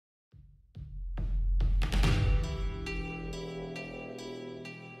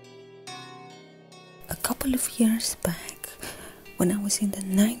couple of years back, when I was in the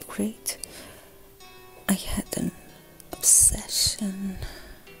 9th grade, I had an obsession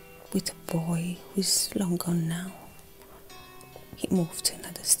with a boy who is long gone now. He moved to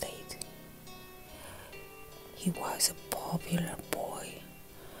another state. He was a popular boy,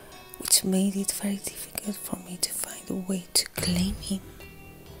 which made it very difficult for me to find a way to claim him.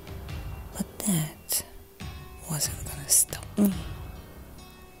 But that wasn't gonna stop me.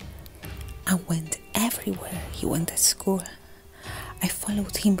 I went everywhere he went at school. I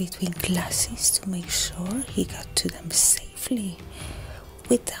followed him between classes to make sure he got to them safely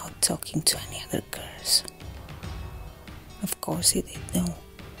without talking to any other girls. Of course he did know,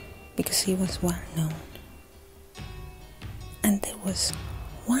 because he was well known. And there was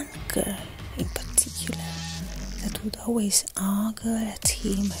one girl in particular that would always ogle at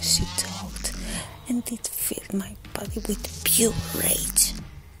him as she talked, and it filled my body with pure rage.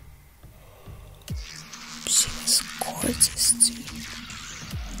 She was gorgeous too.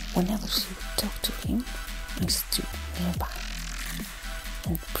 Whenever she would talk to him, I stood nearby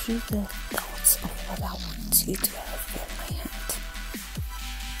and brutal thoughts of what I would do to her filled my head.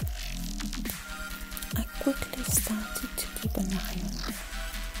 I quickly started to keep an eye on her,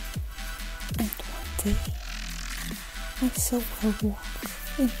 and one day I saw her walk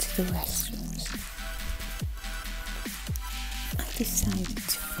into the restrooms. I decided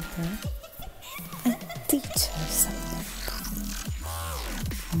to follow her and teach her something.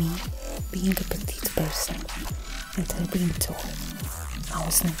 Me being a petite person and her being tall, I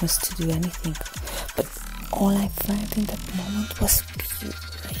was nervous to do anything, but all I felt in that moment was pure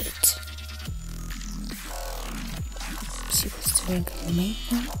rage. She was doing her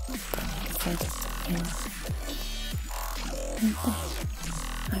makeup in front of the mirror, and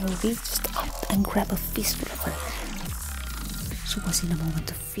then I reached up and grabbed a fistful of her hair. She was in a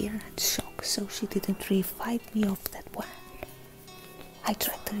moment of fear and shock, so she didn't really fight me off that well. I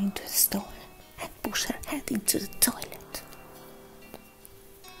dragged her into a stall and pushed her head into the toilet.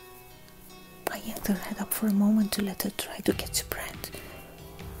 I yanked her head up for a moment to let her try to catch breath,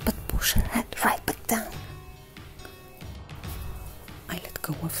 but pushed her head right back down. I let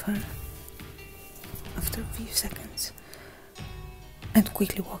go of her after a few seconds and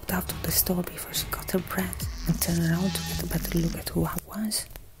quickly walked out of the store before she caught her breath and turned around to get a better look at who I was.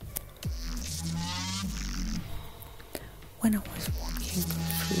 When I was walking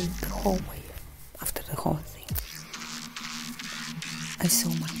through the hallway after the whole thing, I saw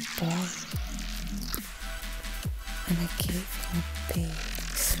my boy and I gave him a big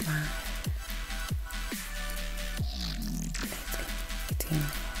smile. Little did he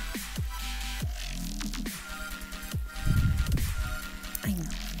know. I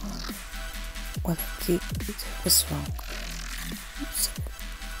know what I did was wrong, so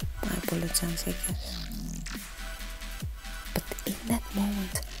I apologize, I guess. But in that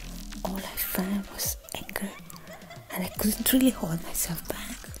moment, all I felt was anger, and I couldn't really hold myself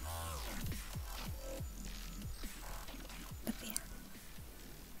back. But yeah,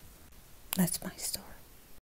 that's my story.